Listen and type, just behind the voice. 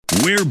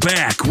We're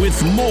back with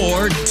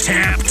more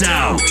Tapped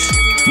Out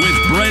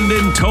with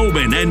Brendan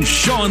Tobin and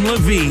Sean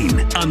Levine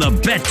on the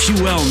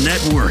BetQL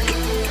Network.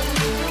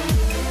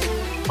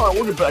 All right,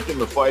 we'll get back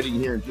into fighting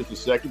here in just a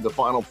second. The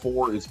Final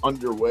Four is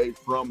underway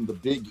from the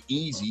Big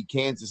Easy.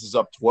 Kansas is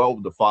up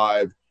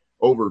 12-5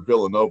 over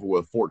Villanova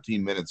with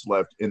 14 minutes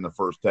left in the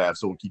first half,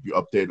 so we'll keep you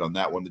updated on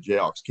that one. The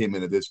Jayhawks came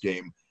into this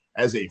game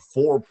as a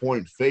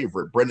 4-point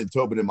favorite. Brendan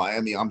Tobin in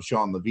Miami. I'm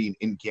Sean Levine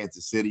in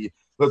Kansas City.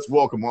 Let's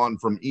welcome on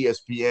from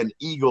ESPN,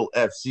 Eagle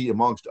FC,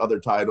 amongst other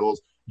titles,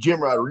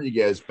 Jim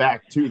Rodriguez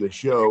back to the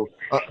show.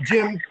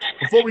 Jim,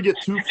 before we get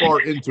too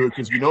far into it,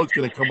 because you know it's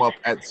going to come up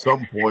at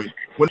some point,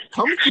 when it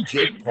comes to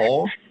Jake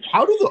Paul,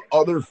 how do the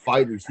other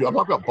fighters feel? I'm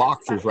talking about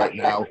boxers right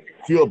now,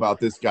 feel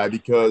about this guy,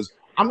 because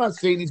I'm not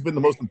saying he's been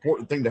the most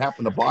important thing to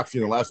happen to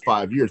boxing in the last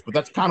 5 years, but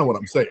that's kind of what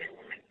I'm saying.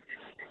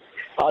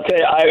 I'll tell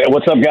you,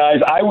 what's up,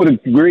 guys? I would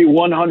agree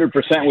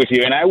 100% with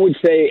you, and I would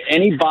say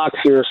any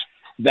boxer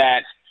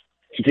that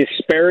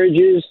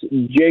disparages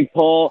Jake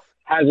Paul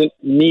hasn't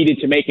needed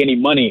to make any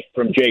money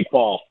from Jake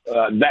Paul.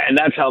 And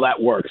that's how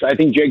that works. I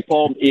think Jake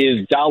Paul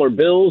is dollar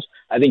bills.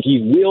 I think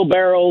he's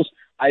wheelbarrows.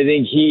 I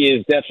think he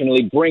is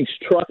definitely Brinks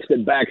trucks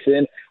that backs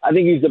in. I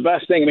think he's the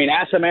best thing. I mean,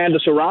 ask Amanda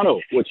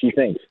Serrano what she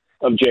thinks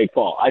of Jake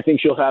Paul. I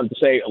think she'll have to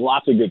say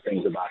lots of good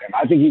things about him.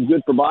 I think he's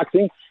good for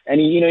boxing, and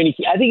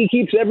I think he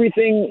keeps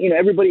everything,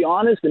 everybody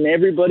honest and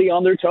everybody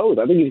on their toes.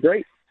 I think he's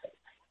great.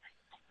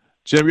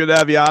 Jim, good to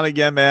have you on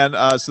again, man.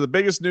 So the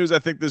biggest news, I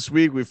think, this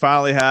week, we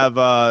finally have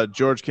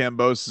George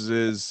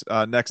Kambosos'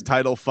 next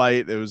title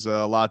fight. There was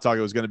a lot of talk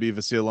it was going to be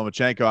Vasily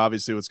Lomachenko.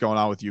 Obviously, what's going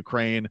on with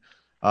Ukraine,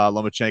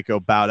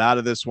 Lomachenko bowed out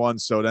of this one,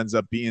 so it ends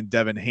up being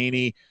Devin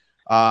Haney.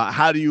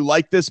 How do you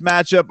like this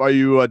matchup? Are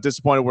you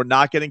disappointed we're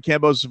not getting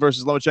Kambosos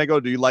versus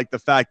Lomachenko? Do you like the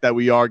fact that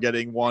we are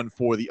getting one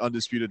for the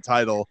undisputed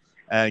title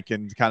and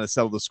can kind of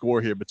settle the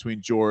score here between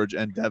George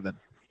and Devin?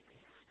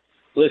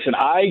 Listen,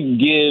 I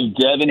give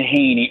Devin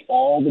Haney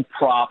all the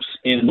props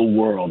in the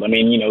world. I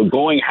mean,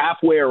 going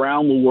halfway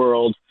around the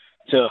world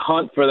to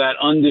hunt for that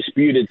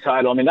undisputed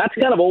title. I mean, that's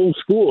kind of old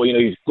school.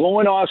 He's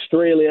going to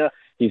Australia.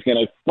 He's going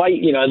to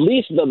fight. At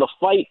least the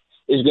fight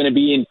is going to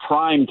be in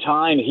prime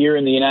time here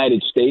in the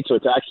United States. So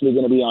it's actually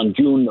going to be on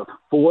June the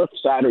 4th,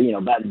 Saturday,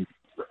 that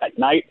at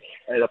night.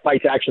 And the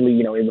fight's actually,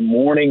 in the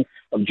morning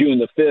of June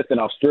the 5th in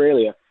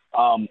Australia.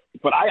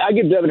 But I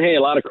give Devin Haney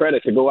a lot of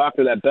credit to go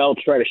after that belt,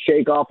 try to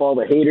shake off all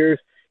the haters.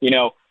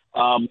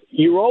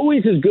 You're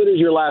always as good as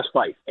your last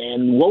fight.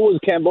 And what was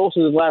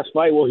Kambosos' last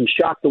fight? Well, he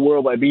shocked the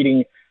world by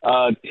beating,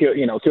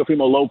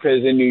 Teofimo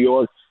Lopez in New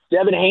York.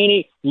 Devin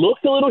Haney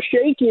looked a little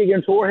shaky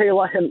against Jorge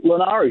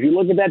Linares. You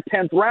look at that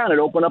 10th round, it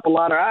opened up a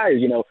lot of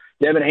eyes.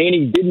 Devin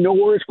Haney didn't know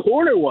where his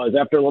corner was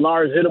after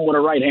Linares hit him with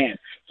a right hand.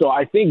 So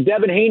I think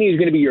Devin Haney is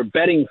going to be your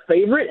betting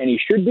favorite, and he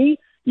should be.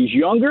 He's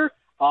younger.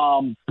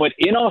 But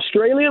in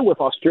Australia, with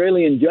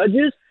Australian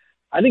judges,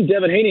 I think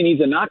Devin Haney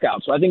needs a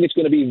knockout. So I think it's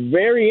going to be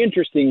very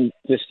interesting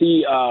to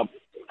see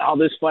how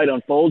this fight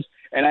unfolds.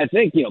 And I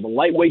think, the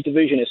lightweight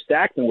division is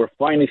stacked, and we're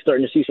finally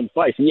starting to see some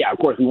fights. And yeah, of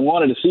course, we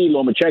wanted to see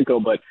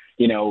Lomachenko, but,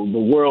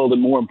 the world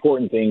and more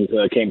important things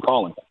came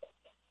calling.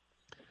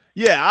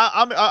 Yeah,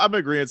 I'm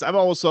agreeing. I'm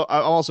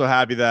also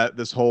happy that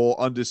this whole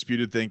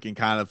undisputed thing can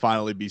kind of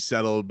finally be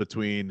settled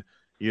between –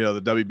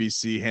 the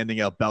WBC handing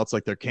out belts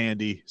like they're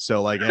candy.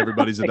 So like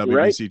everybody's a WBC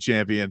right?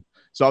 champion.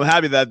 So I'm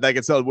happy that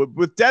gets settled.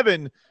 With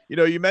Devin,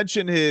 you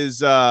mentioned his,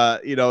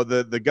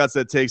 the guts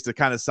that it takes to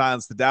kind of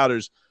silence the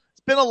doubters.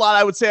 It's been a lot,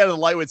 I would say, out of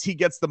the lightweights. He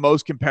gets the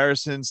most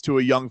comparisons to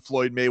a young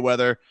Floyd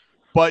Mayweather,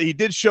 but he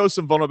did show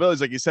some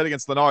vulnerabilities, like you said,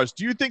 against Linares.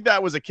 Do you think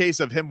that was a case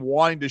of him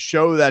wanting to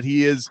show that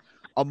he is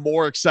a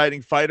more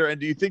exciting fighter? And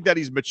do you think that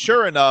he's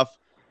mature enough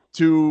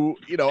to,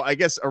 I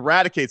guess,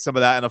 eradicate some of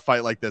that in a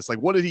fight like this? Like,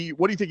 what do you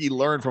think he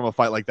learned from a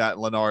fight like that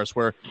in Linares,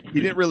 where he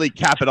didn't really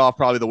cap it off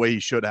probably the way he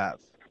should have?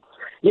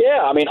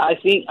 Yeah, I mean, I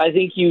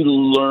think you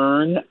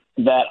learn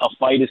that a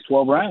fight is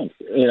 12 rounds.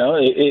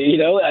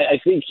 I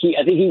think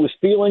he was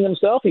feeling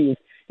himself. He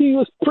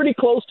was pretty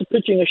close to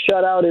pitching a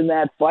shutout in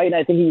that fight, and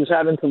I think he was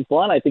having some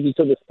fun. I think he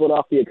took his foot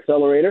off the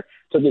accelerator,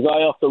 took his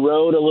eye off the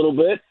road a little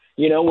bit.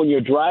 When you're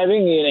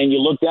driving and you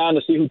look down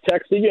to see who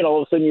texted you, and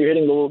all of a sudden you're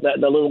hitting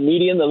the little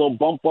median, the little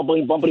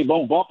bumpity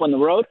bump on the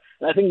road.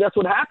 And I think that's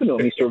what happened to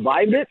him. He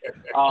survived it.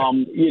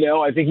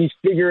 I think he's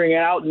figuring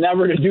out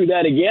never to do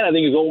that again. I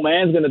think his old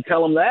man's going to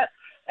tell him that.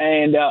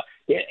 And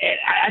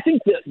I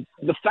think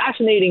the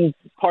fascinating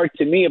part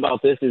to me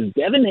about this is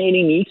Devin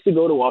Haney needs to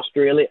go to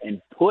Australia and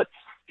put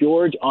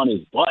George on his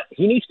butt.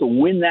 He needs to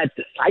win that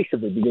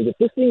decisively, because if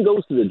this thing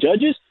goes to the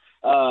judges,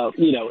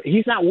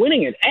 he's not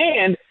winning it.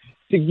 And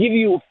to give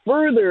you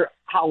further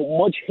how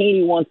much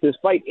Haney wants this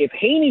fight, if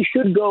Haney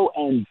should go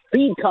and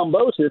beat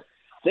Kambosos,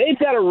 they've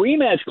got a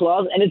rematch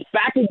clause, and it's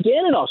back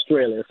again in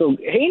Australia. So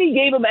Haney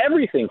gave him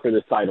everything for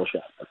this title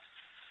shot.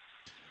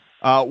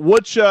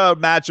 Which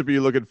matchup are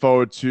you looking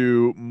forward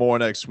to more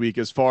next week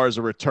as far as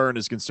a return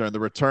is concerned?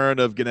 The return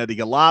of Gennady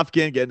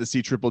Golovkin, getting to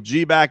see Triple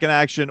G back in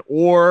action,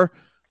 or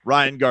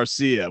Ryan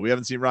Garcia? We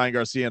haven't seen Ryan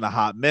Garcia in a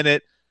hot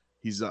minute.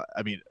 he's I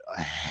mean,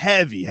 a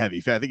heavy fan.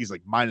 I think he's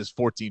like minus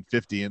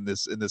 1450 in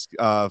this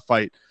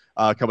fight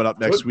coming up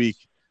next week.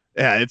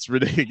 Yeah, it's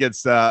ridiculous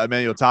against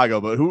Emmanuel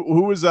Tago. But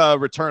who is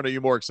return are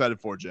you more excited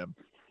for, Jim?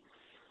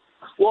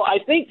 Well, I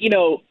think,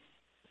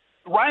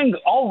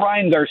 all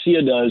Ryan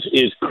Garcia does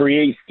is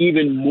create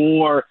even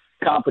more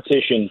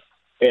competition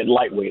at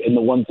lightweight in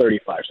the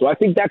 135. So I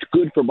think that's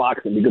good for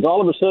boxing, because all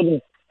of a sudden,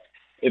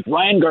 if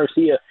Ryan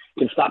Garcia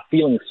can stop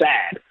feeling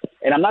sad,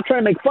 and I'm not trying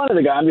to make fun of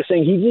the guy, I'm just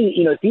saying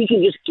if he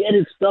can just get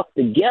his stuff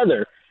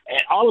together,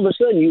 and all of a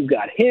sudden you've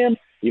got him,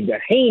 you've got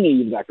Haney,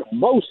 you've got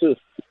Kambosos,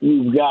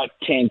 you've got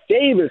Tank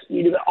Davis,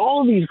 you've got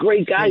all of these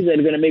great guys that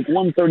are going to make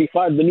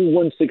 135 the new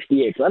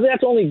 168. So I think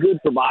that's only good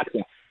for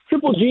boxing.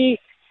 Triple G,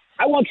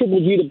 I want Triple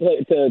G to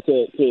play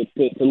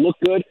to look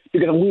good,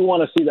 because we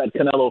want to see that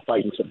Canelo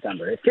fight in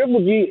September. If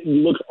Triple G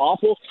looks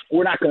awful,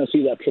 we're not going to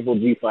see that Triple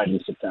G fight in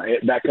September,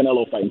 that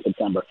Canelo fight in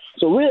September.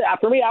 So really,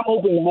 for me, I'm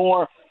hoping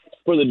more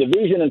for the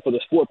division and for the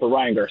sport for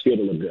Ryan Garcia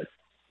to look good.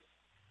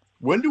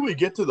 When do we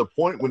get to the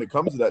point when it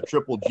comes to that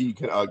Triple G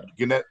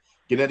Gennady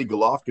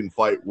Golovkin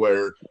fight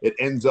where it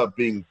ends up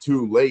being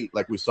too late,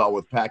 like we saw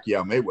with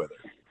Pacquiao Mayweather?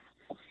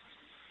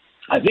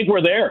 I think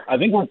we're there. I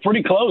think we're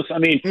pretty close. I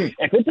mean,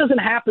 if it doesn't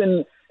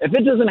happen,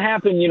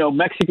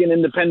 Mexican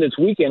Independence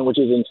Weekend, which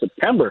is in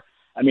September,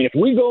 I mean, if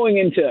we're going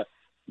into,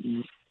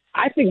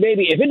 I think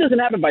maybe if it doesn't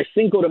happen by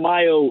Cinco de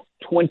Mayo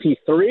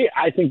 23,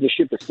 I think the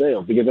ship has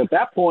sailed, because at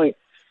that point,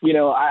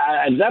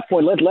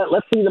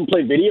 let's see them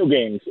play video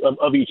games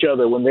of each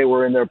other when they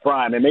were in their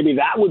prime, and maybe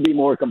that would be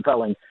more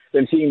compelling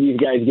than seeing these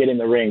guys get in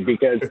the ring.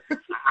 Because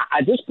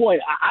at this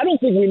point, I don't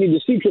think we need to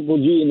see Triple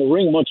G in the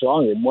ring much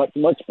longer,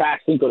 much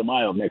past Cinco de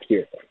Mayo next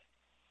year.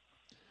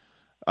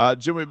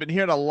 Jim, we've been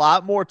hearing a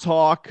lot more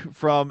talk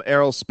from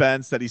Errol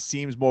Spence that he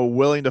seems more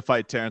willing to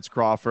fight Terrence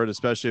Crawford,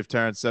 especially if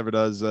Terrence ever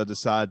does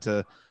decide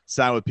to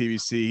sign with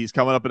PBC. He's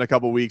coming up in a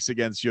couple weeks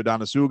against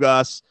Yordenis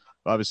Ugas.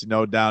 Obviously,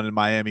 down in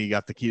Miami. He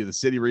got the key to the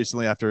city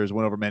recently after his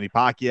win over Manny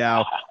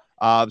Pacquiao.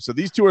 So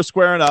these two are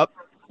squaring up.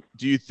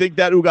 Do you think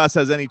that Ugas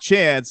has any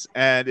chance?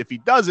 And if he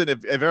doesn't,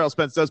 if Errol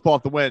Spence does pull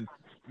off the win,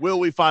 will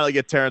we finally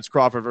get Terrence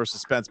Crawford versus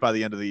Spence by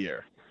the end of the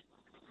year?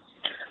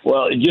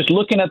 Well, just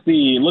looking at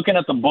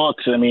the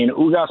books, I mean,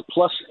 Ugas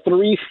plus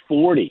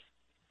 340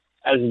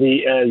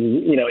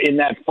 in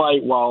that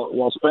fight,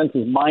 while Spence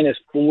is minus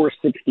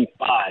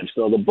 465.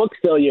 So the books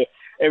tell you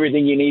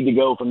everything you need to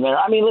go from there.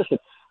 I mean, listen.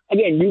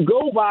 Again, you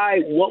go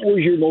by what was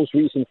your most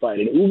recent fight,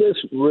 and Ugas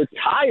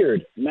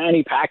retired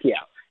Manny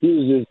Pacquiao. He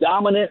was as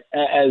dominant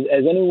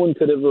as anyone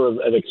could have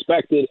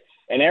expected.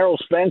 And Errol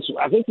Spence,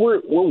 I think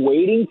we're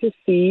waiting to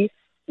see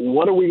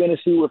what are we going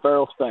to see with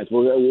Errol Spence.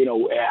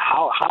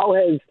 How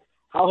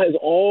has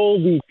all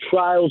the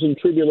trials and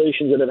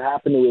tribulations that have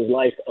happened to his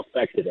life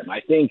affected him?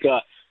 I think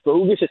for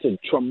Ugas, it's a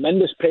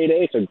tremendous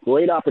payday. It's a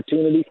great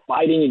opportunity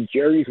fighting in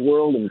Jerry's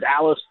World in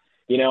Dallas.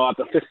 At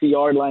the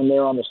 50-yard line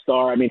there on the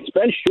Star. I mean,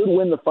 Spence should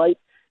win the fight,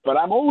 but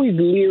I'm always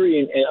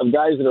leery of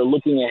guys that are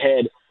looking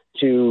ahead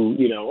to,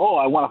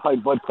 I want to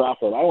fight Bud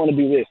Crawford. I want to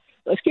do this.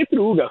 Let's get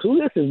through Ugas.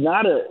 Ugas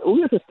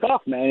is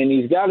tough, man, and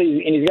he's got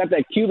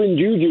that Cuban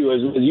juju,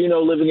 as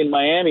living in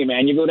Miami,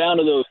 man. You go down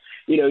to those,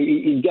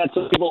 he's got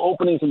some people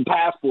opening some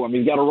paths for him.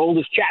 He's got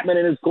Aroldis Chapman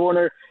in his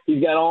corner.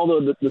 He's got all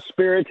the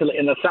spirits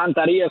in the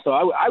Santeria. So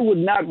I would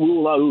not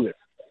rule out Ugas.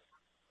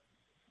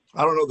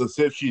 I don't know the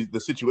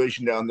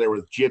situation down there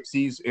with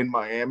gypsies in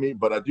Miami,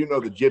 but I do know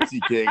the Gypsy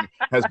King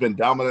has been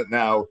dominant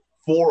now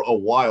for a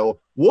while.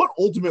 What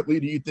ultimately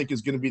do you think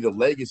is going to be the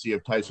legacy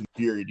of Tyson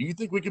Fury? Do you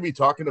think we could be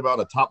talking about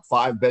a top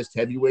 5 best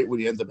heavyweight when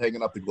he ends up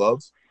hanging up the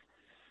gloves?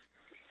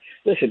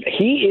 Listen,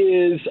 he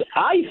is,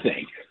 I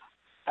think,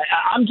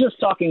 I'm just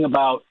talking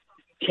about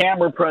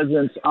camera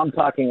presence. I'm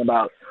talking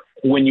about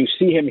when you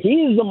see him,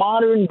 he is the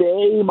modern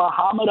day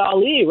Muhammad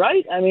Ali,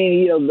 right? I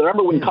mean,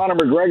 remember when Conor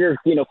McGregor,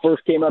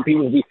 first came up, he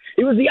was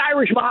the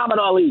Irish Muhammad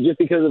Ali just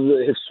because of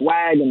his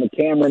swag and the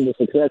camera and the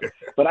success.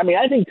 But I mean,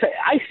 I think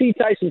I see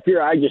Tyson Fury,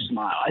 I just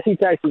smile. I see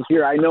Tyson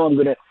Fury, I know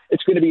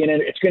it's going to be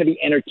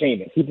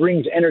entertainment. He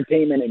brings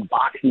entertainment and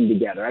boxing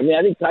together. I mean,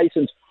 I think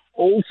Tyson's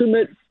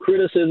ultimate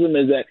criticism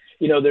is that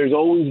there's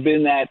always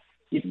been that.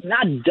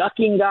 Not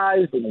ducking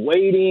guys, but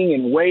waiting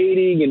and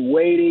waiting and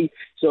waiting.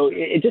 So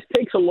it just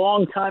takes a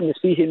long time to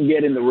see him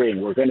get in the ring.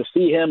 We're going to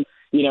see him,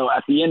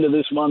 at the end of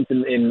this month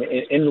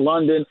in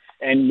London,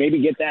 and maybe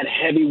get that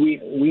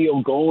heavyweight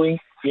wheel going.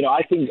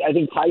 I think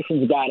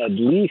Tyson's got at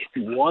least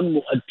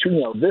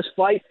two, this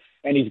fight,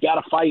 and he's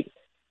got to fight.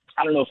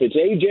 I don't know if it's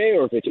AJ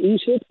or if it's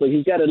Usyk, but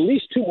he's got at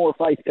least 2 more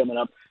fights coming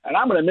up, and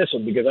I'm going to miss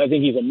him because I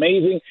think he's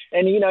amazing.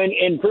 And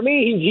and for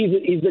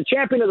me, he's the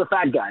champion of the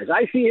fat guys.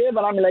 I see him,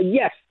 and I'm like,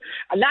 yes.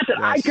 Not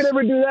that I could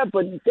ever do that,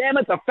 but damn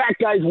it, the fat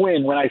guys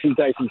win when I see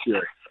Tyson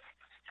Fury.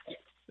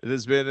 It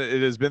has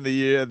been the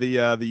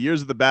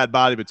years of the bad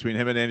body between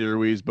him and Andy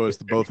Ruiz, both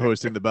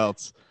hosting the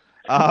belts.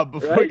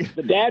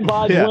 The dad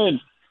bods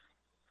win.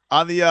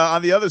 On the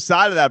other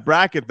side of that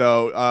bracket,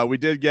 though, we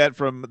did get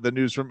from the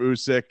news from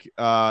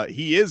Usyk.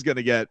 He is going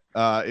to get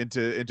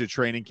into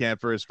training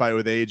camp for his fight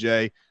with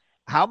AJ.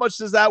 how much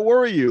does that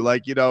worry you?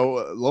 Like,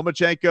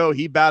 Lomachenko,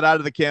 he bowed out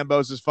of the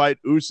Kambosos fight.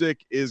 Usyk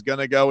is going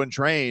to go and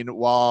train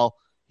while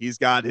he's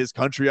got his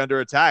country under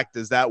attack.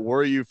 Does that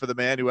worry you for the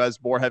man who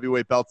has more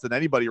heavyweight belts than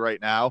anybody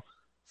right now,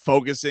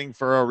 focusing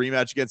for a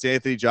rematch against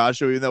Anthony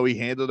Joshua, even though he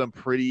handled him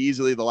pretty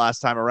easily the last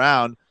time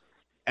around?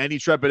 Any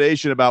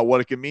trepidation about what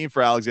it can mean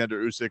for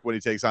Alexander Usyk when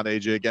he takes on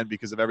AJ again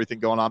because of everything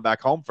going on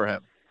back home for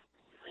him?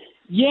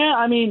 Yeah,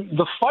 I mean,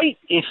 the fight,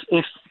 if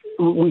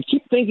we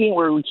keep thinking,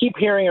 or we keep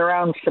hearing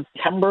around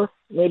September,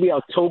 maybe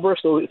October,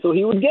 so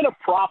he would get a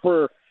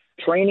proper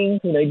training,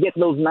 get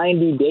those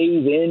 90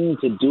 days in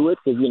to do it,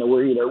 because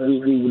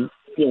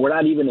we're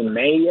not even in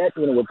May yet,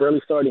 we're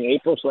barely starting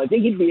April, so I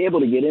think he'd be able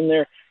to get in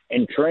there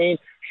and train.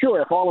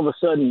 Sure, if all of a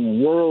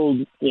sudden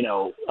world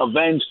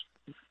events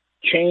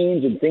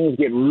change and things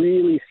get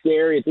really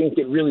scary, things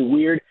get really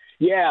weird,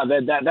 yeah,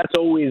 that's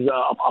always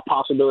a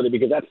possibility,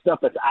 because that's stuff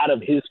that's out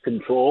of his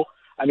control.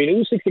 I mean,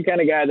 Usyk's the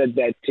kind of guy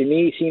that to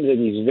me seems like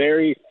he's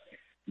very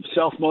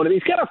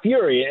self-motivated. He's got a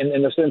fury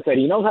in the sense that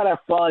he knows how to have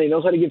fun, he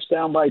knows how to give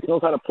sound bites, he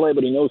knows how to play,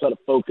 but he knows how to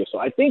focus. So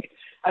I think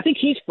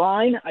he's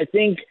fine. I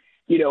think,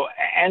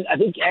 and I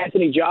think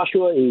Anthony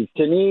Joshua is,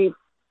 to me,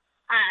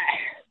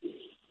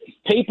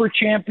 paper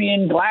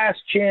champion, glass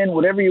chin,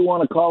 whatever you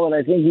want to call it.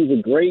 I think he's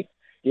a great,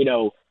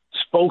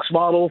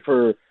 spokesmodel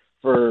for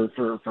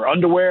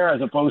underwear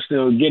as opposed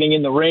to getting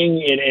in the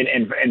ring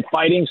and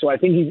fighting. So I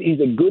think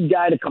he's a good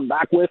guy to come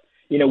back with.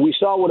 We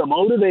saw what a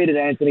motivated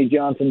Anthony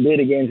Johnson did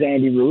against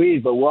Andy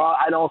Ruiz, but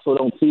I also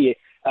don't see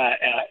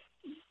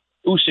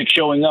Usyk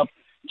showing up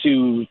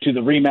to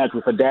the rematch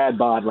with a dad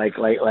bod like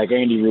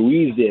Andy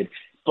Ruiz did.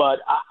 But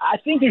I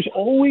think there's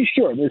always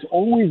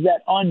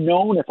that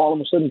unknown if all of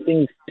a sudden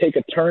things take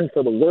a turn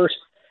for the worse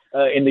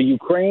in the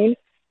Ukraine.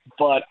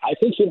 But I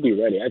think he'll be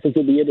ready. I think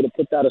he'll be able to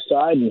put that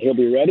aside, and he'll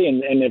be ready.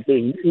 And if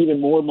there's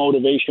even more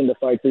motivation to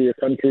fight for your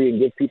country and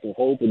give people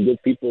hope and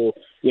give people,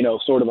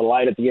 sort of a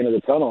light at the end of the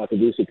tunnel, I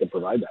think Usyk can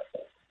provide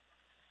that.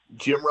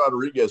 Jim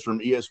Rodriguez from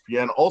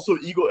ESPN. Also,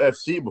 Eagle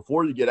FC,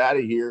 before you get out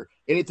of here,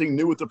 anything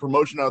new with the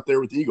promotion out there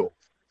with Eagle?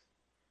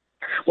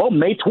 Well,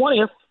 May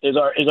 20th is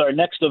our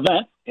next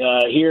event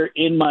here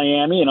in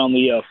Miami and on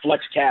the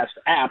FlexCast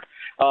app.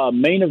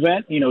 Main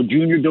event,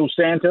 Junior Dos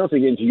Santos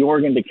against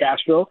Jorgen De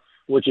Castro,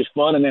 which is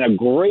fun. And then a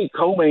great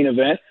co-main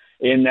event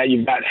in that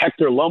you've got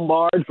Hector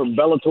Lombard from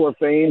Bellator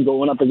fame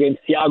going up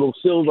against Thiago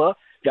Silva,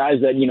 guys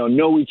that,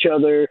 know each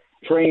other,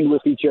 trained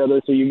with each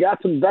other. So you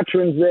got some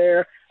veterans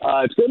there.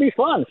 It's going to be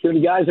fun. It's going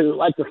to be guys that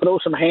like to throw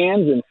some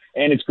hands, and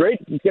it's great.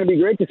 It's going to be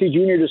great to see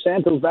Junior Dos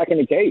Santos back in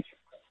the cage.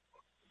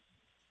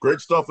 Great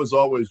stuff as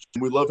always.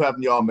 We love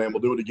having you on, man.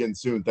 We'll do it again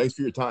soon. Thanks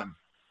for your time.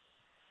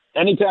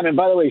 Anytime. And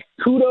by the way,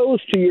 kudos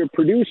to your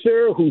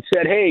producer who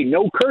said, hey,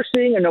 no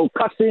cursing and no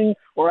cussing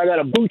or I got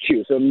to boot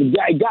you. So he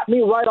got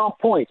me right on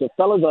point. So,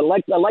 fellas, I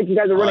like you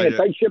guys are running a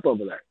tight ship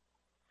over there.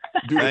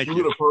 Dude, if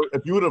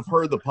you would have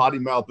heard the potty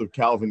mouth of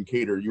Calvin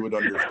Cater, you would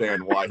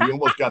understand why. He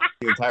almost got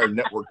the entire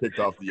network kicked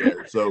off the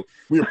air. So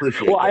we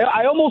appreciate it. Well,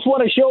 I almost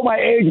want to show my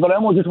age, but I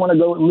almost just want to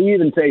go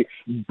leave and say,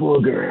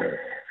 booger.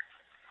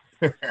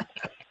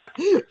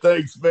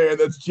 Thanks, man.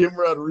 That's Jim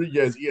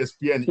Rodriguez,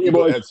 ESPN,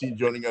 Eagle FC,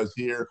 joining us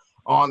here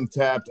on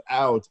Tapped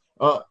Out.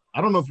 I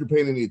don't know if you're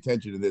paying any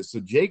attention to this. So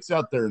Jake's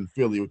out there in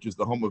Philly, which is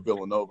the home of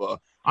Villanova.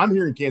 I'm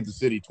here in Kansas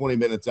City, 20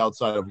 minutes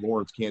outside of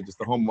Lawrence, Kansas,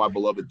 the home of my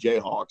beloved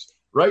Jayhawks.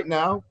 Right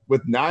now,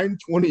 with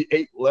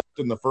 9:28 left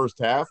in the first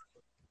half,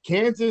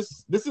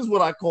 Kansas, this is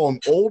what I call an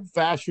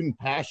old-fashioned,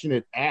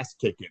 passionate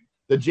ass-kicking.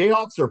 The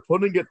Jayhawks are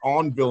putting it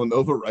on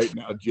Villanova right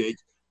now, Jake.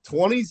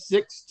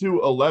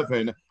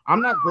 26-11.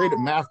 I'm not great at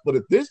math, but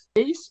at this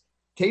pace,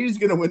 Katie's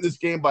going to win this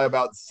game by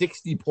about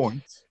 60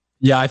 points.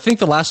 Yeah, I think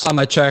the last time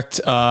I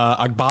checked,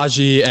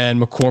 Agbaji and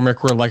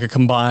McCormick were like a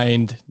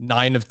combined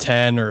 9 of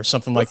 10 or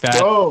something like that.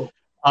 Go.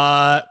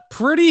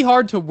 Pretty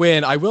hard to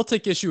win. I will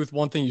take issue with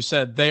one thing you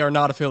said. They are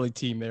not a Philly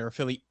team. They're a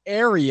Philly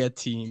area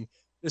team.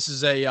 This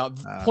is a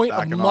point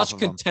of much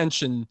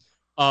contention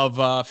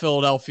of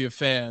Philadelphia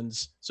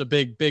fans. It's a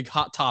big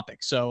hot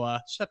topic. So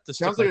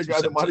sounds like a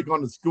guy that might have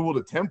gone to school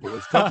to Temple.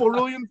 Is Temple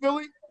really in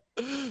Philly?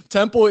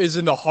 Temple is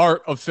in the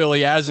heart of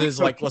Philly, as is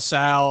like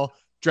LaSalle,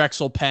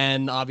 Drexel,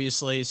 Penn,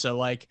 obviously. So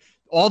like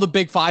all the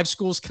big five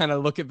schools kind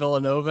of look at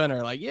Villanova and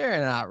are like, you're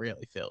not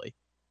really Philly.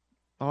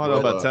 All I know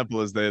about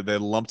Temple is they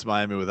lumped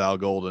Miami with Al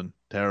Golden.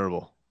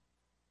 Terrible.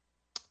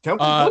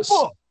 Temple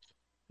football.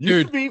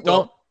 Dude,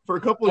 for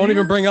a couple of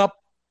years.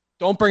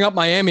 Don't bring up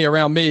Miami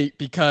around me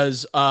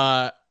because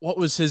what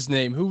was his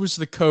name? Who was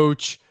the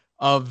coach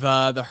of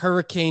the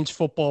Hurricanes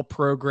football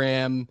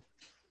program?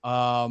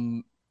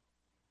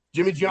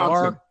 Jimmy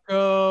Johnson.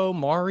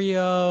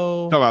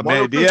 Mario. Talk about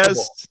Manny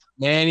Diaz.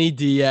 Manny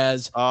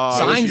Diaz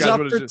signs up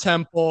for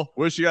Temple.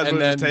 Wish you guys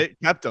would have just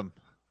kept him.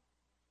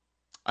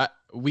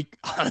 We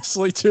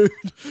honestly, dude,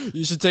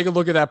 you should take a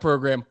look at that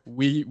program.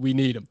 We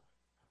need him.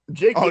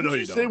 Jake, didn't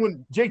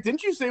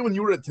you say when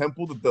you were at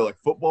Temple that the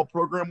football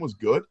program was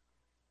good?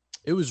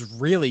 It was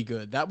really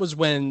good. That was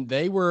when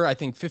they were, I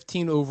think,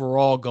 15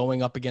 overall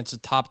going up against a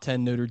top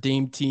 10 Notre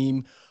Dame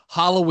team.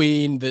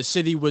 Halloween, the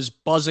city was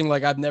buzzing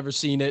like I've never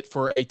seen it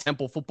for a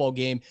Temple football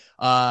game.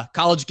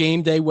 College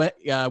game day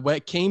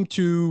came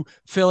to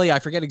Philly. I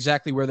forget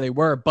exactly where they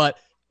were, but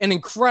an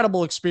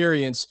incredible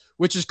experience,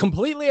 which is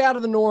completely out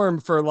of the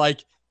norm for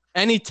like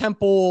any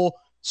Temple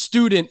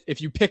student. If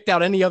you picked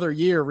out any other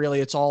year, really,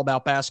 it's all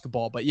about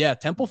basketball. But yeah,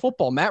 Temple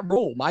football, Matt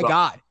Rhule, my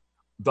guy.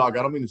 Dog,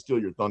 I don't mean to steal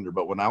your thunder,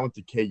 but when I went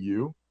to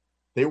KU,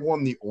 they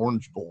won the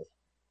Orange Bowl.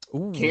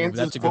 Ooh,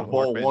 Kansas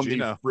football won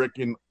the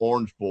freaking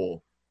Orange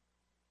Bowl.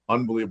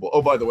 Unbelievable.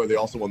 Oh, by the way, they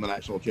also won the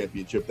national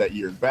championship that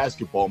year in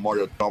basketball.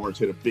 Mario Chalmers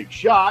hit a big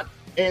shot.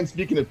 And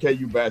speaking of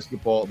KU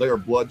basketball, they are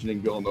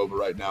bludgeoning Villanova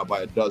right now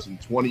by a dozen,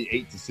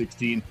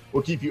 28-16.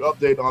 We'll keep you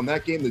updated on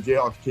that game. The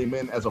Jayhawks came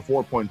in as a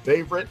 4-point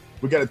favorite.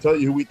 We got to tell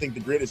you who we think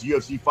the greatest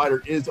UFC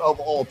fighter is of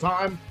all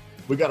time.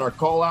 We got our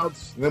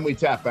call-outs, and then we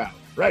tap out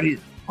right here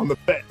on the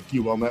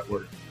BetQL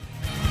Network.